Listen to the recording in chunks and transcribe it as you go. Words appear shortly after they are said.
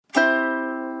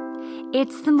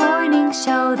It's the morning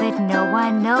show that no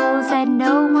one knows, that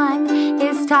no one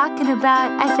is talking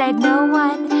about. I said no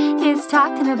one is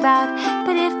talking about,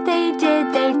 but if they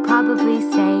did, they'd probably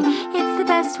say it's the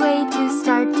best way to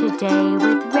start today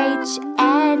with Rach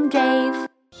and Dave.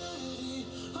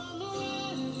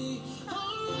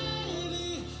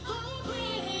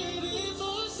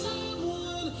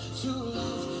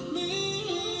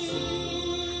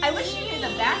 I wish you knew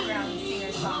the background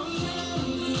singer song.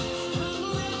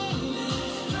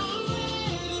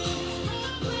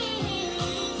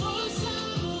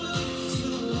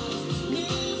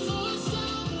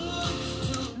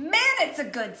 It's a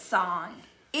good song.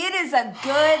 It is a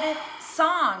good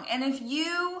song. And if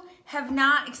you have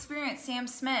not experienced Sam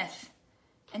Smith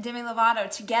and Demi Lovato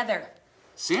together.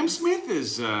 Sam Smith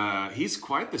is, he's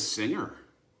quite the singer.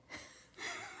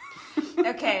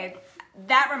 Okay,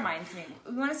 that reminds me.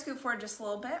 We want to scoot forward just a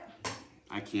little bit?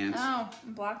 I can't. Oh,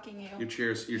 I'm blocking you. Your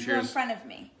chair's in front of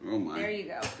me. Oh my. There you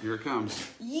go. Here it comes.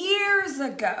 Years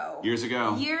ago,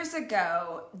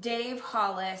 Dave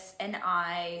Hollis and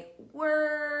I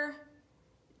were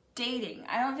dating.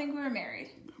 I don't think we were married.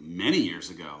 Many years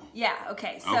ago. Yeah,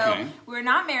 okay. So we were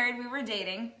not married, we were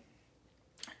dating.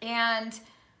 And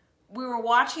we were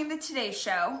watching the Today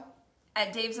Show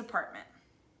at Dave's apartment.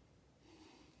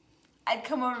 I'd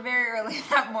come over very early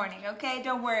that morning, okay?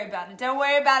 Don't worry about it. Don't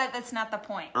worry about it. That's not the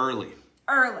point. Early.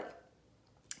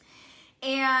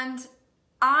 And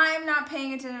I'm not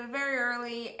paying attention very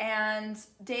early, and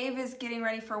Dave is getting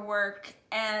ready for work,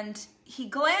 and he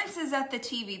glances at the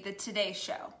TV, the Today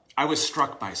Show. I was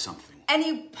struck by something. And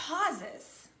he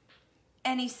pauses,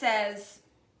 and he says,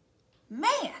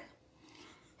 man.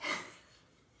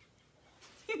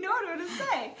 You know what I'm going to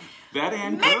say. That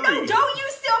Ann Curry. No, don't you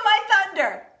steal my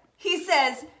thunder. He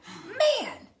says,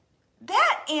 man,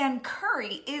 that Ann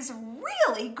Curry is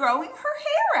really growing her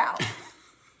hair out.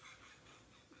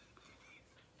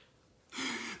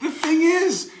 The thing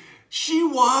is, she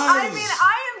was. I mean,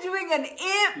 I am doing an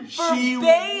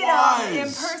verbatim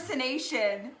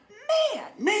impersonation.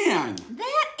 Man.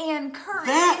 That Ann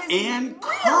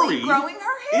Curry is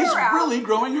really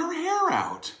growing her hair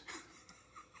out.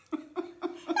 And then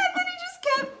he just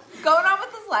kept going on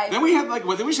with his life. Then we had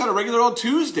we just had a regular old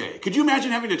Tuesday. Could you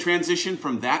imagine having to transition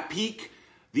from that peak,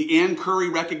 the Ann Curry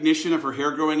recognition of her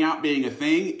hair growing out being a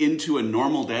thing, into a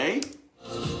normal day?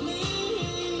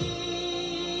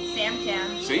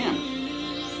 Sam.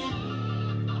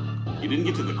 You didn't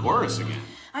get to the chorus again.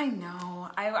 I know.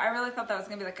 I really thought that was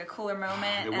going to be like a cooler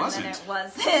moment. It wasn't. And then it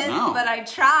wasn't. No. But I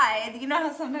tried. You know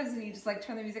how sometimes when you just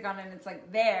turn the music on and it's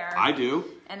there. I do.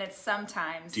 And it's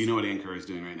sometimes. Do you know what Ann Curry's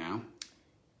doing right now?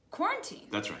 Quarantine.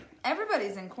 That's right.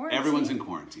 Everybody's in quarantine. Everyone's in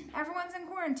quarantine.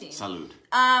 Salud.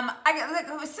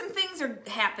 Some things are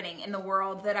happening in the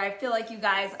world that I feel like you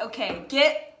guys,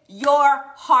 get your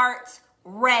hearts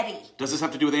ready. Does this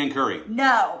have to do with Ann Curry?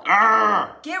 No.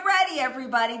 Arr! Get ready,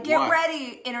 everybody. Get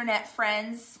ready, internet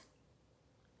friends.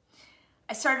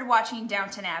 I started watching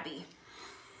Downton Abbey.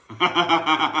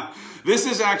 This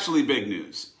is actually big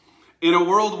news. In a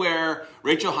world where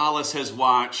Rachel Hollis has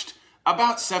watched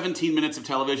about 17 minutes of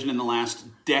television in the last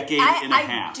decade and a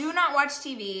half. I do not watch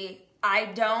TV.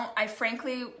 I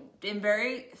frankly am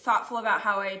very thoughtful about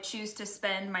how I choose to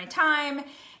spend my time.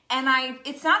 And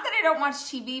it's not that I don't watch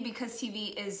TV because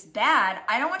TV is bad.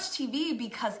 I don't watch TV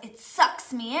because it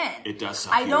sucks me in. It does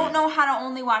suck I don't know how to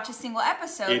only watch a single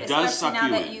episode, it does especially suck now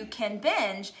that you can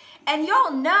binge. And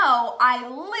y'all know I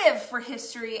live for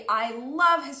history. I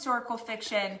love historical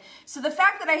fiction. So the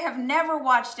fact that I have never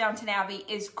watched Downton Abbey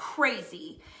is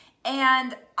crazy.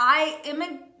 And I am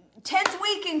in 10th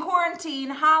week in quarantine,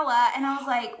 holla, and I was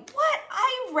like, what?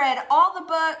 I read all the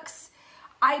books.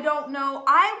 I don't know.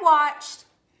 I watched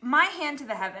My Hand to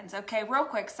the Heavens. Okay, real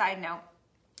quick side note.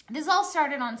 This all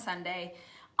started on Sunday.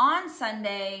 On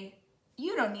Sunday,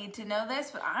 you don't need to know this,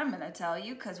 but I'm going to tell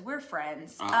you because we're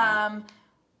friends.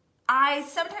 I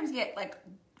sometimes get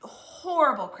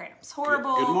horrible cramps.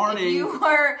 Horrible. Good morning. If you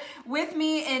were with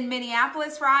me in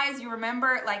Minneapolis, Rise, you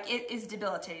remember, it is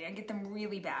debilitating. I get them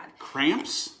really bad.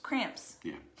 Cramps? Cramps.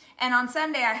 Yeah. And on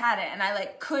Sunday I had it, and I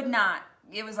could not.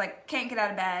 It was can't get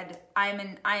out of bed. I am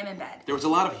in bed. There was a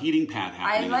lot of heating pad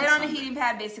happening. I laid on a heating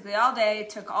pad basically all day,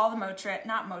 took all the Motrin,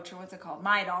 what's it called?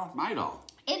 Midol.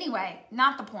 Anyway,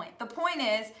 not the point. The point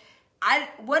is,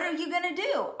 what are you going to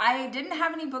do? I didn't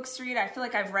have any books to read. I feel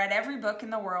like I've read every book in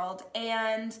the world.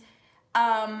 And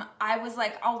I was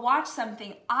like, I'll watch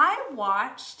something. I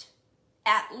watched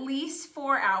at least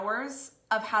 4 hours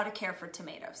of How to Care for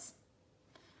Tomatoes.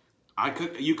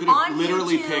 You could have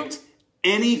literally YouTube, picked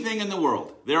anything in the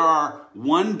world. There are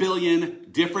 1 billion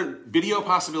different video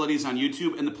possibilities on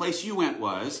YouTube, and the place you went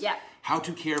was how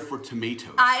to care for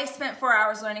tomatoes. I spent 4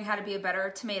 hours learning how to be a better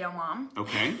tomato mom.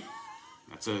 Okay.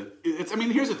 I mean,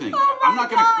 here's the thing. Oh I'm not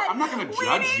gonna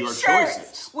judge your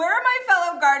choices. Where are my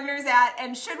fellow gardeners at?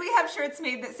 And should we have shirts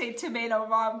made that say Tomato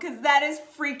Mom? Because that is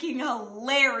freaking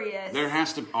hilarious. There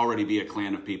has to already be a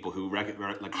clan of people who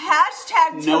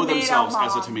Hashtag know Tomato themselves Mom.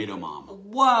 as a tomato mom.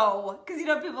 Whoa. Because you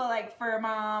know people like fur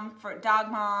mom, dog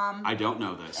mom. I don't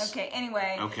know this. Okay,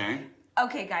 anyway.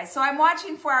 Okay, guys, so I'm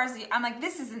watching 4 hours. I'm like,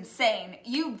 this is insane.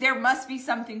 There must be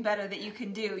something better that you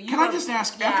can do. Can I just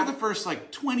ask, after the first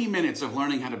 20 minutes of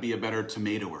learning how to be a better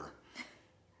tomatoer,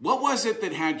 what was it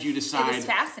that had you decide, it was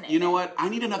fascinating. You know what, I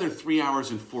need another 3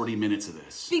 hours and 40 minutes of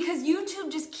this? Because YouTube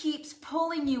just keeps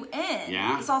pulling you in.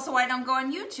 Yeah. It's also why I don't go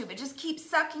on YouTube. It just keeps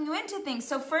sucking you into things.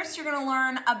 So first you're going to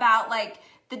learn about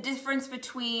the difference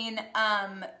between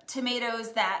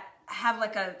tomatoes that have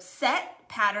a set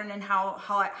pattern and how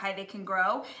high they can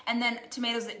grow, and then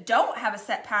tomatoes that don't have a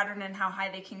set pattern and how high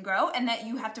they can grow, and that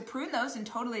you have to prune those in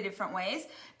totally different ways.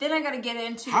 Then I got to get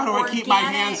into how do I keep my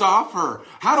hands off her?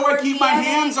 How do I keep my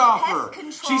hands off her?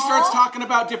 Control. She starts talking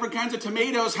about different kinds of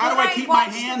tomatoes. How do I keep my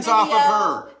hands off of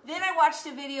her? Then I watched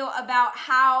a video about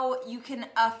how you can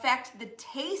affect the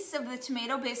taste of the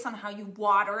tomato based on how you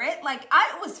water it.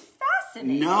 It was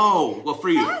fascinating. No, well, for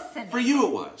you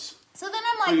it was. So then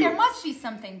I'm like, there must be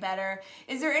something better.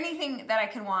 Is there anything that I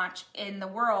can watch in the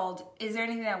world? Is there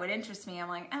anything that would interest me? I'm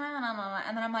like, no.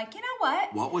 And then I'm like, you know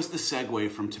what? What was the segue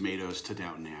from tomatoes to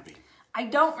Downton Abbey? I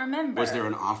don't remember. Was there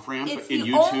an off-ramp in YouTube? It's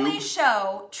the only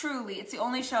show, truly, it's the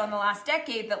only show in the last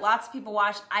decade that lots of people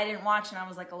watched. I didn't watch, and I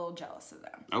was a little jealous of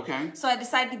them. Okay. So I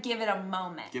decided to give it a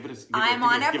moment. I'm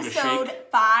on episode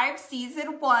 5,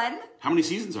 season 1. How many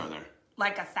seasons are there?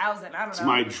 1,000. I don't know. It's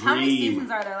my dream. How many seasons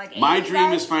are there? 80? My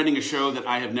dream is finding a show that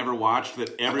I have never watched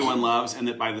that everyone loves, and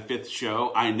that by the 5th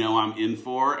show I know I'm in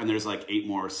for, and there's 8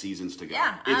 more seasons to go.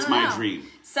 Yeah, it's my dream.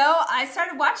 So I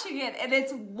started watching it, and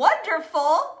it's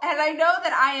wonderful. And I know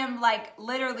that I am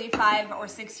literally 5 or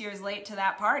 6 years late to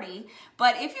that party.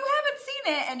 But if you haven't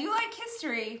seen it and you like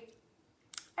history,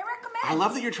 I recommend. I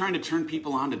love that you're trying to turn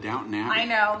people on to Downton Abbey. I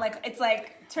know, it's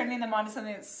turning them on to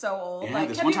something that's so old. Yeah,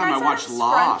 this one time I watched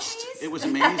Lost. It was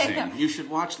amazing. You should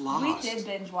watch Lost. We did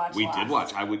binge watch Lost. We did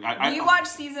watch. We watched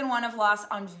season 1 of Lost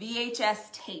on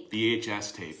VHS tape.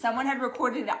 VHS tape. Someone had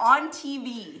recorded it on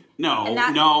TV. No.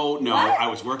 What? I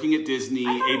was working at Disney.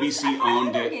 ABC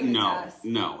owned it.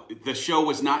 No. The show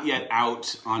was not yet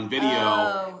out on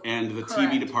video, and the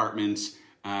TV department,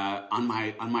 on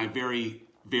my very,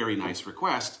 very nice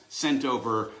request, sent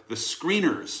over the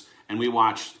screeners, and we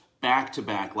watched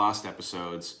back-to-back Lost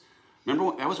episodes.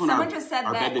 Remember, that was when Someone just said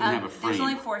our bed didn't have a frame. There's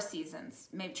only 4 seasons,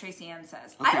 maybe Tracy Ann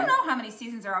says. Okay. I don't know how many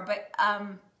seasons there are, but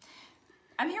I'm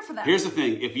here for that. Here's the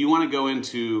thing. If you want to go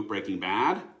into Breaking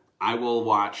Bad, I will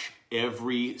watch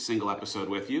every single episode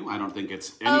with you. I don't think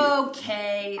it's any...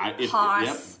 Okay,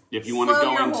 pause. Yep. If you want to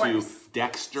go into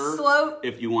Dexter,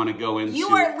 if you want to go into... You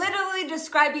are literally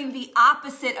describing the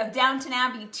opposite of Downton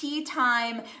Abbey, Tea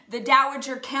Time, the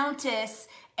Dowager Countess,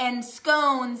 and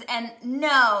scones, and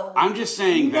no. I'm just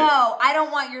saying that... No, I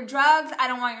don't want your drugs. I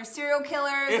don't want your serial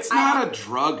killers. It's not a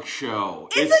drug show.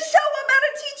 It's a show about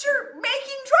a teacher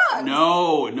making drugs.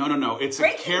 No. It's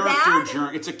a character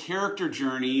journey. It's a character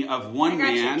journey of one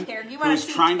man who's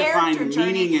trying to find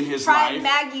meaning in his life.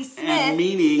 Maggie Smith and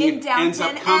meaning ends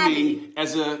up coming Abbey.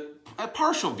 as a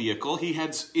partial vehicle. He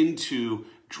heads into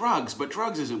drugs, but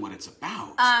drugs isn't what it's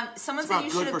about. Someone said you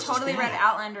should have totally read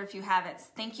Outlander if you haven't.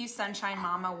 Thank you, Sunshine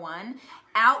Mama 1.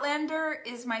 Outlander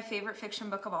is my favorite fiction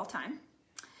book of all time.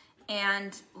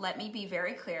 And let me be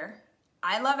very clear.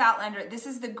 I love Outlander. This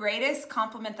is the greatest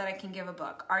compliment that I can give a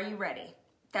book. Are you ready?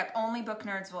 That only book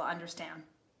nerds will understand.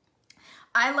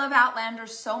 I love Outlander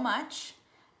so much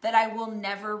that I will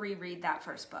never reread that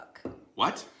first book.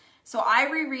 What? So I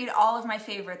reread all of my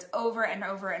favorites over and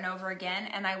over and over again,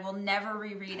 and I will never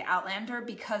reread Outlander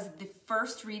because the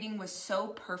first reading was so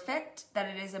perfect that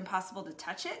it is impossible to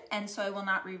touch it, and so I will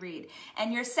not reread.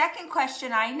 And your second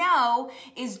question, I know,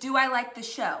 is do I like the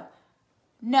show?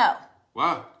 No.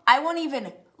 Wow. I won't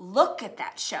even look at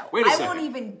that show. Wait a second. I won't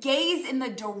even gaze in the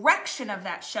direction of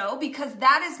that show because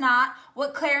that is not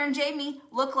what Claire and Jamie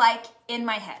look like in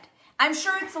my head. I'm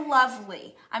sure it's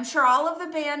lovely. I'm sure all of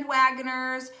the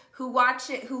bandwagoners who watch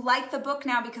it, who like the book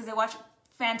now because they watch it,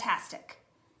 fantastic.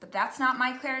 But that's not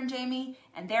my Claire and Jamie,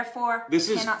 and therefore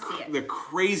cannot see it. The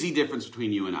crazy difference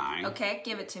between you and I. Okay,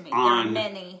 give it to me. There are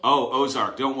many. Oh,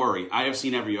 Ozark. Don't worry. I have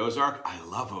seen every Ozark. I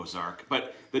love Ozark.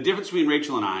 But the difference between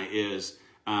Rachel and I is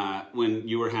when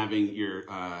you were having your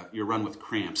run with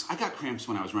cramps. I got cramps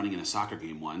when I was running in a soccer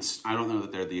game once. I don't know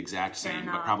that they're the exact same,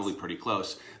 but probably pretty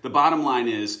close. The bottom line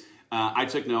is, I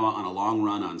took Noah on a long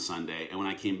run on Sunday, and when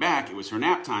I came back, it was her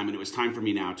nap time, and it was time for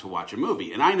me now to watch a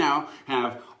movie. And I now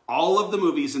have all of the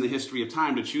movies in the history of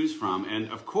time to choose from, and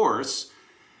of course,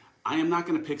 I am not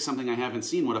going to pick something I haven't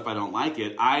seen. What if I don't like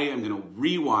it? I am going to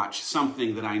rewatch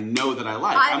something that I know that I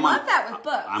like. I love that with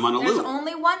books. I'm on a loop. There's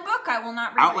only one book I will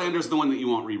not reread. Outlander's the one that you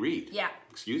won't reread. Yeah.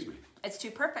 Excuse me. It's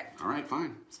too perfect. All right,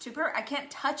 fine. It's too perfect. I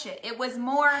can't touch it. It was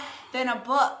more than a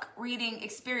book reading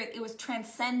experience. It was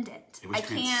transcendent. It was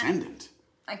transcendent.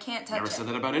 I can't touch it. Never said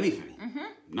that about anything.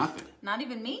 Nothing. Not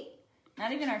even me?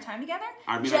 Not even our time together?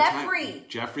 Jeffrey.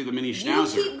 Jeffrey the mini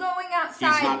schnauzer. You keep going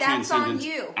outside. He's not That's on transcendent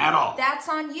you. at all. That's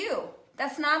on you.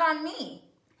 That's not on me.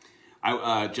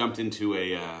 I jumped into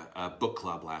a book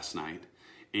club last night,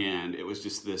 and it was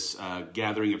just this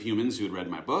gathering of humans who had read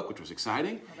my book, which was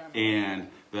exciting. And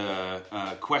the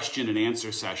question and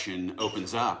answer session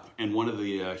opens up, and one of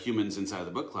the humans inside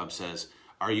the book club says,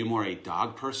 "Are you more a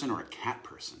dog person or a cat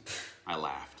person?" I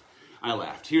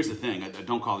laughed. Here's the thing, I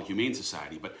don't call it Humane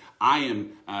Society, but I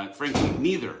am, frankly,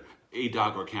 neither a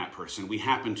dog or cat person. We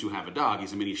happen to have a dog.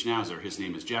 He's a mini schnauzer. His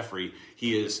name is Jeffrey.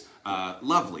 He is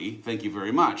lovely. Thank you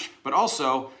very much. But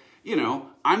also, you know,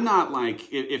 I'm not like,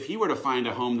 if he were to find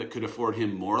a home that could afford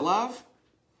him more love,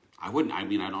 I wouldn't. I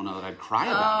mean, I don't know that I'd cry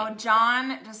about it.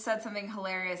 John just said something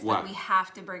hilarious What? that we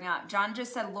have to bring up. John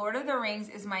just said, Lord of the Rings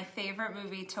is my favorite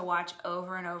movie to watch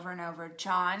over and over and over.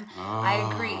 John, I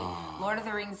agree. Lord of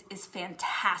the Rings is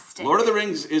fantastic. Lord of the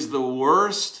Rings is the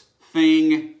worst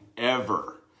thing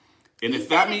ever. And if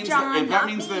that means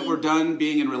that we're done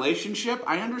being in relationship,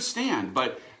 I understand.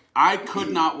 But I could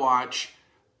not watch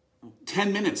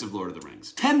 10 minutes of Lord of the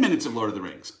Rings. 10 minutes of Lord of the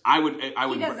Rings. I would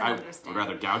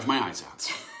rather gouge my eyes out.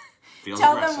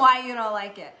 Tell them why you don't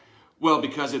like it. Well,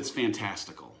 because it's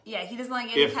fantastical. Yeah, he doesn't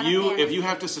like any kind of fantasy. If you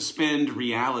have to suspend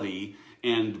reality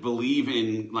and believe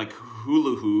in like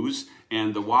hula hoos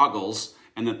and the woggles,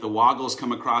 and that the woggles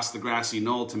come across the grassy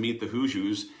knoll to meet the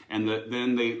hoojus, and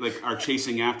then they like are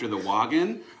chasing after the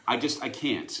wagon, I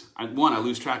can't. One, I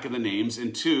lose track of the names,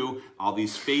 and two, all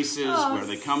these faces, where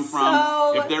they come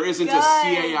from. If there isn't a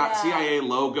CIA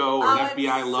logo or an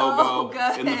FBI logo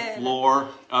in the floor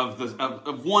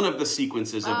of one of the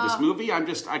sequences of this movie, I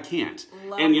can't.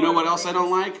 And you know what else I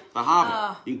don't like? The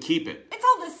Hobbit. You can keep it. It's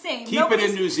all the same. Keep it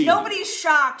in New Zealand. Nobody's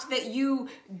shocked that you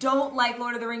don't like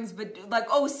Lord of the Rings, but like,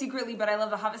 secretly, but I love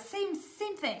the Hobbit. Same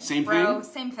thing. Same bro.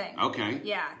 thing? Same thing. Okay.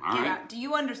 Yeah. All right. Do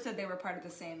you understood they were part of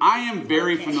the same? I am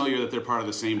very familiar that they're part of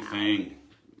the same thing.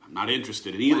 I'm not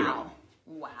interested in either of them.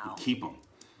 Wow. Keep them.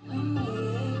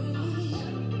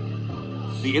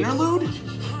 The interlude?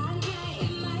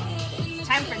 It's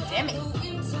time for Demi.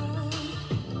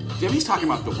 Demi's talking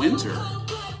about the winter.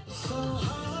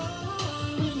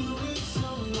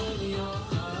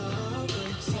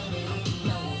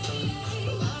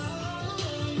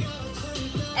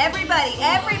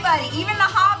 Everybody, even the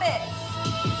hobbits.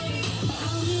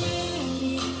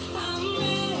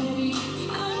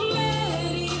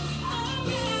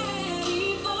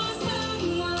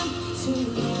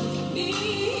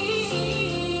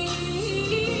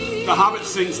 The Hobbit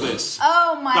sings this.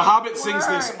 Oh my God. The Hobbit sings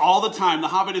this all the time. The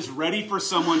Hobbit is ready for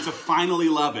someone to finally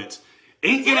love it.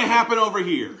 Ain't gonna happen over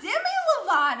here. Demi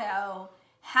Lovato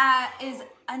is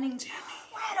an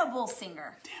incredible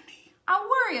singer. Demi. I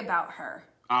worry about her.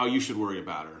 Oh, you should worry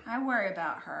about her. I worry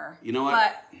about her. You know what?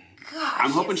 But gosh,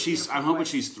 I'm hoping she's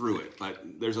through it. But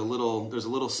there's a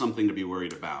little something to be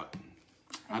worried about.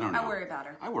 I don't know. I worry about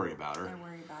her. I worry about her.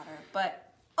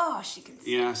 But she can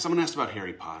sing. Yeah, someone asked about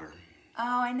Harry Potter.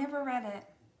 Oh, I never read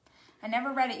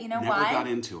it. You know Never why? got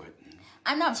into it.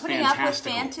 I'm not putting up with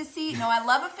fantasy. No, I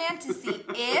love a fantasy.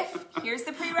 Here's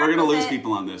the prerequisite. We're going to lose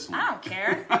people on this one. I don't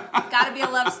care. Gotta be a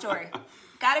love story.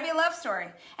 Gotta be a love story.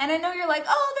 And I know you're like,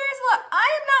 there's love.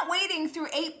 I am not waiting through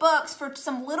 8 books for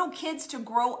some little kids to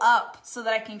grow up so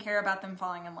that I can care about them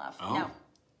falling in love. Oh.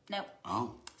 No.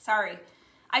 Oh. Sorry.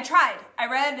 I tried. I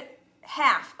read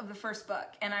half of the first book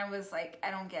and I was like, I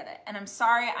don't get it. And I'm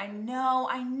sorry. I know.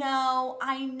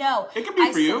 It could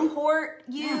be for you. I support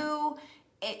you.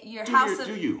 Your Do house do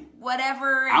of you.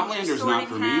 whatever. Outlander's not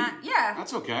for me. Yeah.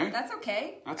 That's okay. That's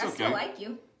okay. That's I okay. still like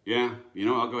you. Yeah, you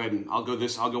know, I'll go ahead and I'll go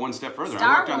one step further. Star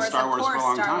I worked on Wars, Star of Wars course, for a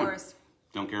long Star time. Wars.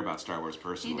 Don't care about Star Wars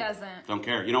personally. He doesn't. Don't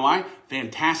care. You know why?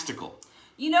 Fantastical.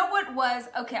 You know what was,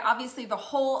 obviously the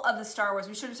whole of the Star Wars,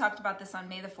 we should have talked about this on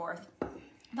May the 4th.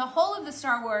 The whole of the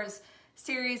Star Wars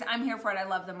series, I'm here for it. I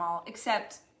love them all,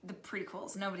 except the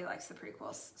prequels. Nobody likes the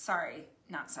prequels. Sorry,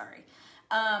 not sorry.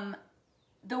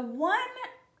 The one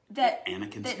that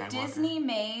Anakin that Skywalker. Disney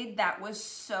made that was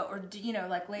so, or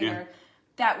like later, Yeah.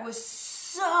 that was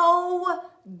so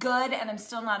good, and I'm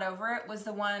still not over it. Was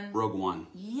the one? Rogue One.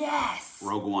 Yes.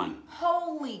 Rogue One.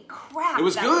 Holy crap! It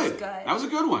was that good. Was good. That was a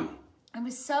good one. It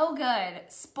was so good.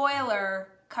 Spoiler.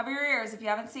 Cover your ears if you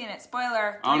haven't seen it.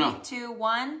 Spoiler. 3, Oh, no. 2,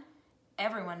 1.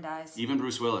 Everyone dies. Even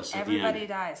Bruce Willis. At Everybody the end.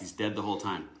 dies. He's dead the whole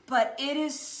time. But it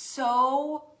is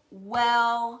so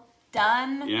well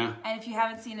done. Yeah. And if you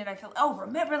haven't seen it, I feel,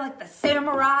 remember like the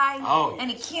samurai? Oh,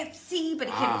 And he can't see, but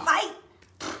he can fight.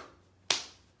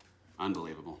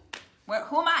 Unbelievable.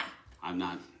 Who am I? I'm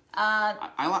not.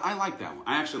 I like that one.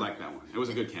 I actually like that one. It was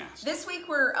a good cast. This week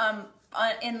we're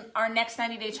in our next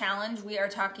 90-day challenge. We are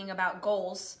talking about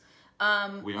goals.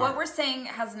 What we're saying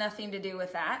has nothing to do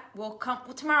with that.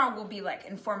 Tomorrow will be like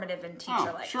informative and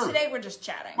teacher-like. Sure. Today we're just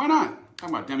chatting. Why not? Talk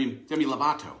about Demi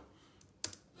Lovato.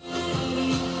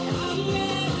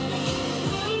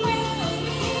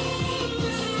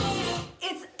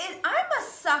 I'm a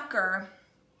sucker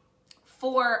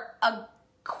for a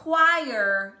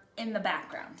choir in the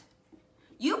background.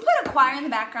 You put a choir in the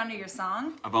background of your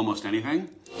song. Of almost anything.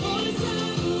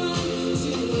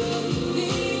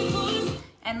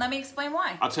 And let me explain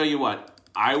why. I'll tell you what.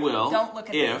 I will. Don't look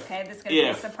at this, okay? This is going to be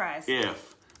a surprise.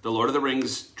 If the Lord of the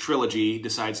Rings trilogy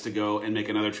decides to go and make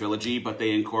another trilogy, but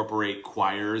they incorporate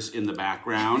choirs in the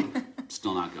background,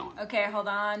 still not going. Okay, hold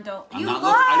on. Don't. I'm You not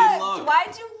looked. I didn't look.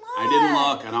 Why'd you look? I didn't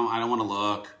look. I don't want to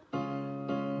look.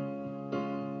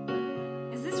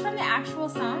 Is this from the actual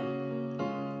song?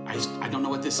 I don't know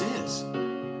what this is.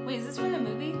 Wait, is this from the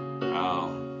movie?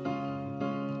 Oh.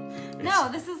 No,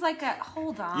 this is like a.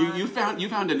 Hold on. You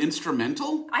found an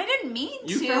instrumental? I didn't mean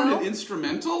to. You found an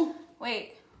instrumental?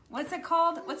 Wait, what's it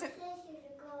called? What's it?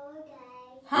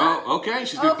 Huh? Oh, okay.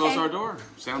 She's gonna close Okay. our door.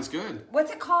 Sounds good.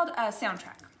 What's it called?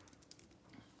 Soundtrack.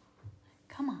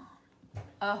 Come on.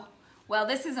 Oh, well,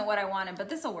 this isn't what I wanted, but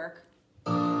this will work.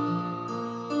 Why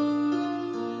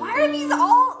are these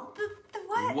all the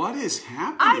what? What is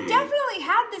happening? I definitely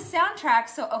had this soundtrack,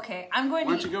 so okay, I'm going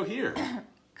Why to. don't you go here?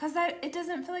 Because it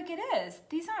doesn't feel like it is.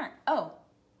 These aren't. Oh.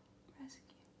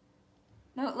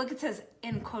 No, look, it says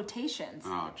in quotations.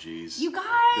 Oh, jeez. You guys.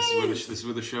 This is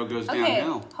where the show goes Okay,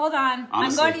 downhill. hold on.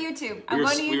 Honestly, I'm going to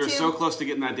YouTube. We were so close to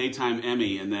getting that daytime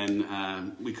Emmy, and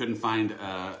then we couldn't find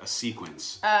a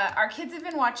sequence. Our kids have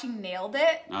been watching Nailed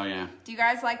It. Oh, yeah. Do you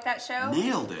guys like that show?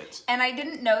 Nailed it. And I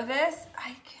didn't know this.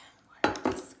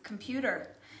 This computer.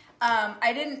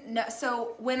 I didn't know.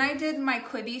 So when I did my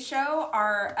Quibi show,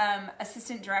 our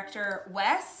assistant director,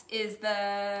 Wes, is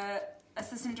the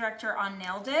assistant director on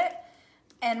Nailed It.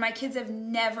 And my kids have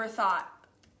never thought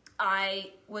I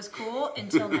was cool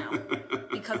until now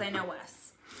because I know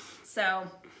Wes. So,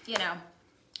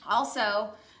 Also,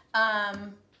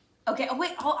 okay. Oh,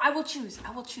 wait. I will choose.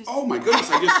 Oh, my goodness.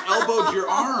 I just elbowed your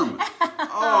arm.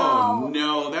 Oh,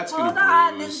 no. That's going to bruise.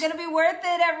 Hold on. This is going to be worth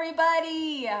it,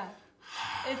 everybody.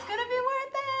 It's going to be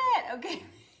worth it. Okay.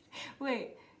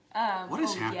 Wait. What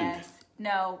has happened? Yes.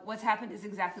 No, what's happened is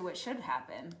exactly what should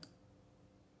happen.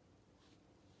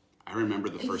 I remember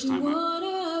the first time.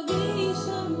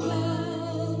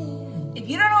 If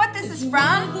you don't know what this is from,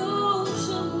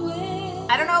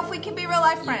 I don't know if we can be real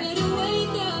life friends.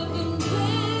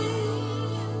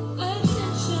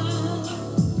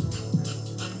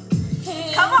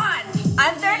 Come on!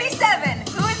 I'm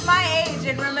 37. Who is my age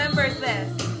and remembers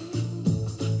this?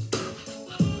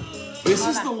 This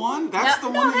is the one? That's the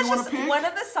one that you want to pick? One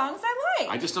of the songs I like.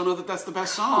 I just don't know that that's the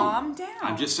best song. Calm down.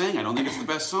 I'm just saying, I don't think it's the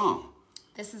best song.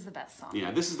 This is the best song.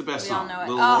 Yeah, this is the best We all song. know it.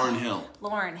 Little Lauryn Hill.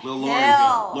 Lauryn Hill. Little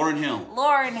Lauryn Hill.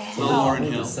 Lauryn Hill. Little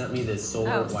Lauryn Hill. Sent me this solar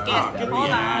Oh, wireless skip. Get battery. the Hold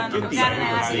ad. on. Get We the got ad an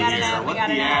ad, out of we got an here. ad, we What got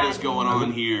the an ad ad. is going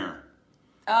on here?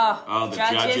 Oh, the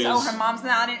judges. judges. Oh, her mom's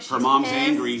not in. She's Her mom's pissed.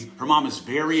 angry. Her mom is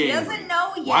very She angry. doesn't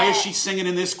know Why is yet. she singing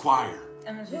in this choir?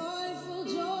 And then she's-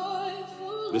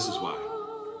 This is why.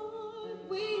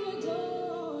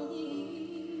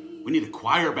 We need a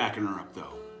choir backing her up,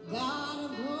 though.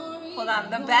 Hold on.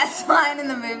 The best line in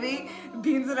the movie,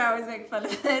 Beans and I always make fun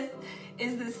of this,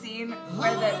 is the scene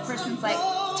where the person's like,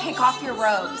 take off your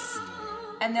robes.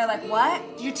 And they're like, what?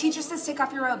 Your teacher says take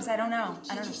off your robes. I don't know.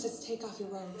 Teacher says take off your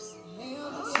robes.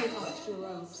 Take off your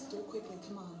robes. Do it quickly,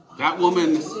 come on. That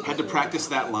woman had to practice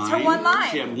that line. her one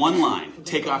line. She had one line.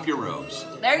 Take off your robes.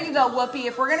 There you go, Whoopi.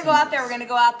 If we're going to go out there, we're going to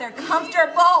go out there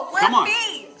comfortable with Come on.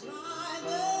 me.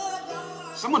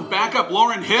 Someone back up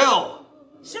Lauryn Hill.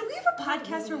 Should we have a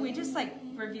podcast where we just like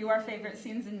review our favorite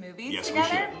scenes in movies Yes, we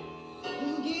together?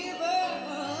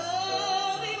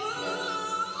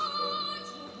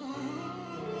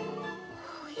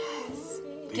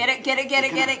 Get it.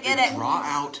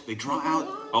 They draw out.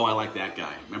 Oh, I like that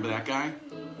guy. Remember that guy?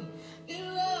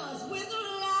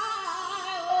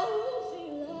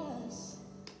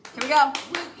 go.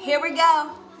 Here we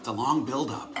go. It's a long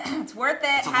build-up. It's worth it.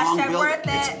 It's a long Hashtag build. worth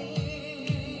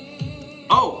it.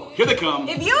 Oh, here they come.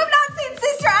 If you have not seen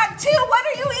Sister Act 2, what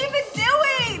are you even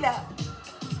doing?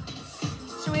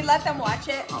 Should we let them watch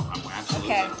it? Oh,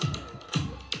 absolutely. Okay.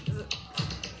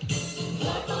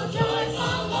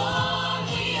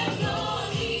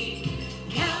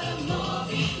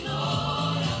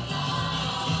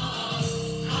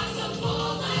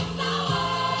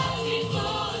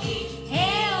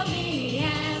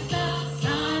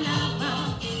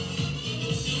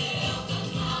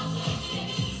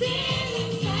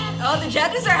 Oh, the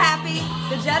judges are happy.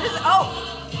 The judges,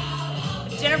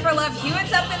 Jennifer Love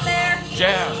Hewitt's up in there.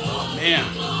 Yeah. Oh, man.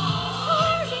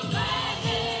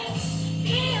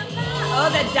 Oh,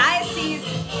 the diocese.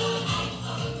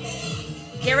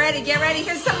 Get ready, get ready.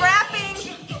 Here's some rapping.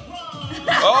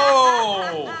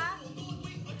 Oh!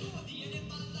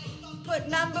 Put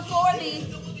none before thee.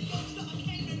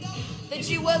 That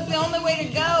you was the only way to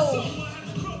go.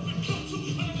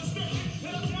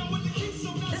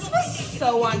 This was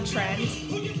so on trend.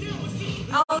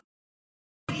 Oh,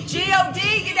 G.O.D.,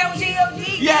 you know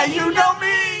G.O.D. Yeah, you know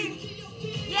me.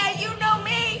 Yeah, you know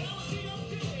me.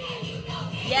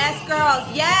 Yes, girls.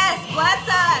 Yes, bless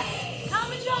us.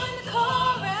 Come and join the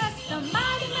chorus, the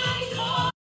mighty, mighty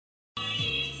chorus.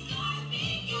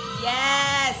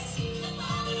 Yes.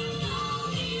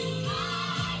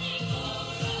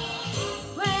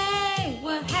 Ray,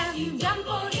 what have you done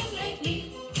for him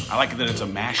lately? I like that it's a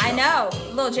mashup. I know,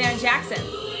 little Janet Jackson.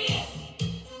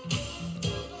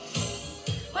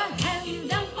 What have you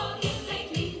done for him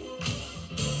lately?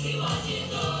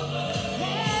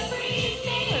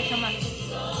 Everything. Oh, come on.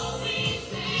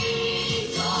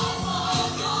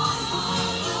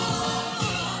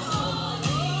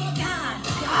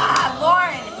 God,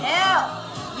 Lauryn Hill.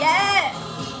 Yes.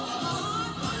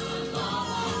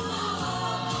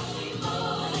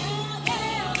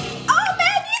 Oh,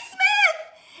 Maggie Smith.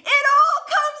 It all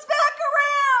comes back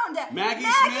around. Maggie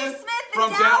Smith the from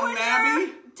Downton Dowager Abbey?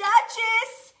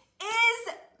 Duchess is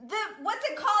what's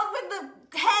it called with the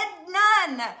head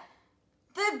nun?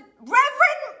 The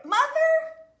Reverend Mother?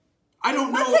 I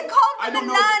don't know. What's it called I with the don't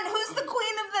know. nun? Who's the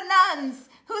queen of the nuns?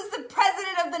 Who's the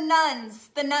president of the nuns?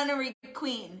 The nunnery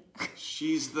queen.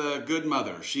 She's the good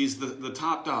mother. She's the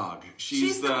top dog.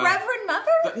 She's the Reverend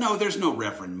Mother? No, there's no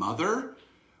Reverend Mother.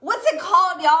 What's it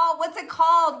called, y'all? What's it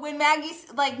called when Maggie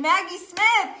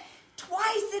Smith,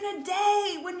 twice in a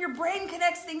day, when your brain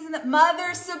connects things in the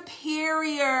Mother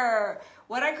Superior.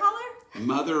 What'd I call her?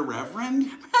 Mother Reverend?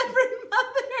 Reverend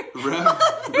Mother.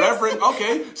 Reverend,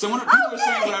 okay. People are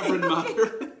saying Reverend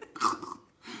Mother.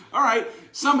 All right.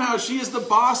 Somehow she is the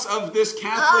boss of this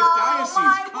Catholic diocese.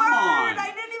 My Come word. on. I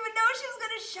didn't even know she was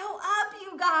going to show up,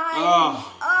 you guys.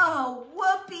 Oh.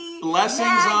 Whoopee. Blessings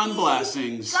Maggie. on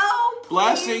blessings. Go, please.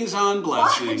 Blessings on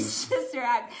blessings. Watch Sister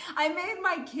Act. I made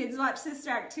my kids watch Sister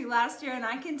Act 2 last year, and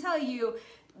I can tell you,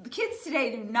 the kids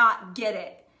today do not get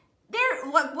it.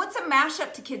 What's a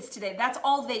mashup to kids today? That's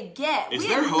all they get. Is We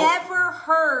there have hope? never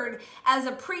heard, as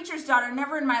a preacher's daughter,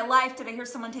 never in my life did I hear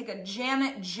someone take a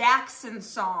Janet Jackson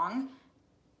song.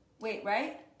 Wait,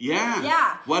 right? Yeah.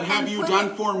 Yeah. What have you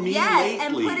done for me lately?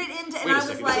 And put it into, and Wait a I was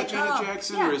second. like, is that Janet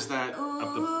Jackson or is that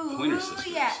of the Pointer Sisters?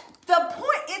 Yeah.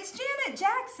 It's Janet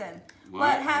Jackson.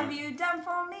 What have you done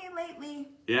for me lately?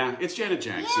 Yeah, it's Janet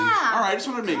Jackson. Yeah. All right, I just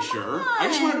wanted to make sure. On. I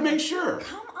just wanted to make sure.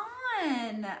 Come on.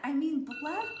 I mean,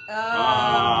 blood.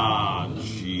 Ah,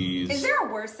 jeez. Is there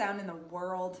a worse sound in the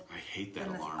world I hate that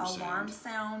than alarm this alarm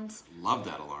sound. sound? Love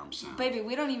that alarm sound. Baby,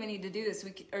 we don't even need to do this.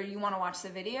 Or you want to watch the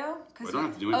video? We don't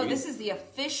have to do it. Oh, this is the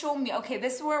official. Okay,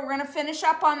 this is where we're going to finish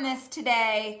up on this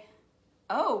today.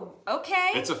 Oh,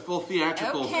 okay. It's a full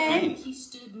theatrical Okay. thing. He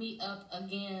stood me up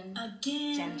again.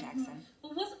 Janet Jackson.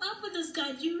 Well, what's up with this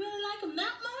guy? Do you really like him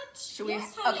that much? Should we?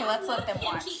 Yes, honey, Okay, I let's let love them him.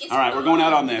 watch. He is All right, we're going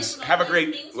out on this. phenomenal. Have a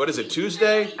great, what is it,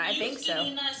 Tuesday? I think so.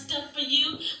 Really nice stuff for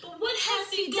you, but what has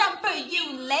he done for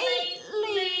you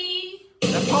lately?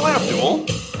 Is that Paula Abdul?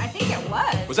 I think it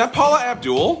was. Was that Paula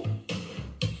Abdul?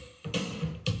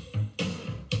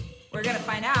 We're gonna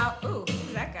find out. Ooh,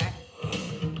 who's that guy?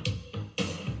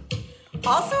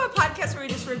 Also, a podcast where we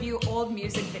just review old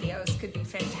music videos could be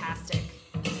fantastic.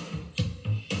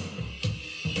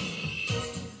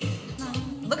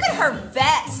 Look at her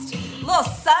vest. Little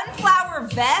sunflower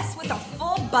vest with a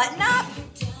full button up.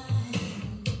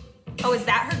 Oh, is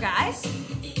that her guy?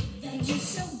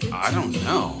 I don't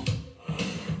know.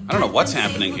 I don't know what's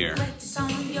happening here. What's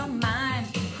on your mind?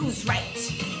 Who's right?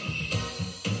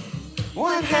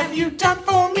 What have you done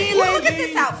for me Ooh, lately? look at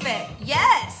this outfit.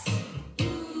 Yes.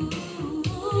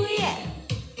 Ooh, yeah.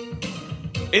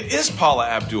 It is Paula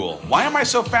Abdul. Why am I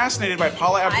so fascinated by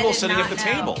Paula Abdul sitting at the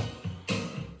table?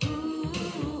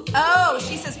 Oh,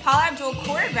 she says Paula Abdul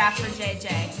choreographed for JJ.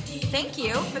 Thank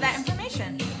you for that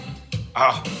information.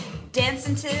 Ah.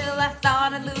 Dancing till I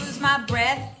thought I'd lose my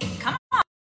breath. Come on.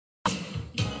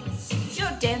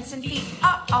 Your dancing feet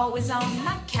are always on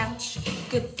my couch.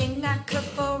 Good thing I cook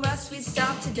for us, we'd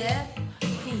starve to death.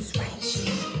 Who's right?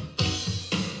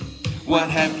 What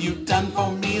have you done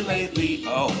for me lately?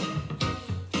 Oh.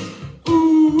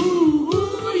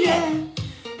 Ooh, yeah.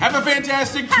 Have a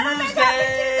fantastic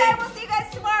Tuesday. We'll see you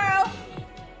guys tomorrow.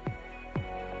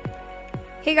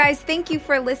 Hey guys, thank you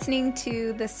for listening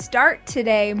to the Start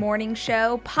Today Morning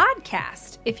Show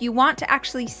podcast. If you want to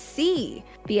actually see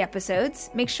the episodes,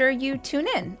 make sure you tune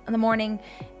in the morning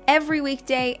every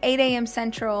weekday, 8 a.m.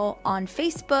 Central on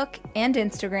Facebook and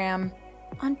Instagram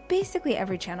on basically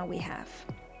every channel we have.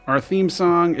 Our theme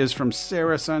song is from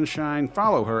Sarah Sunshine.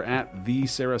 Follow her at The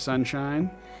Sarah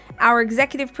Sunshine. Our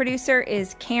executive producer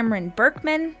is Cameron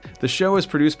Berkman. The show is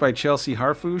produced by Chelsea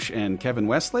Harfouche and Kevin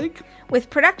Westlake, with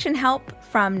production help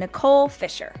from Nicole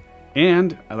Fisher.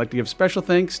 And I'd like to give special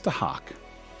thanks to Hawk,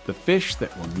 the fish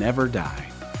that will never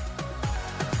die.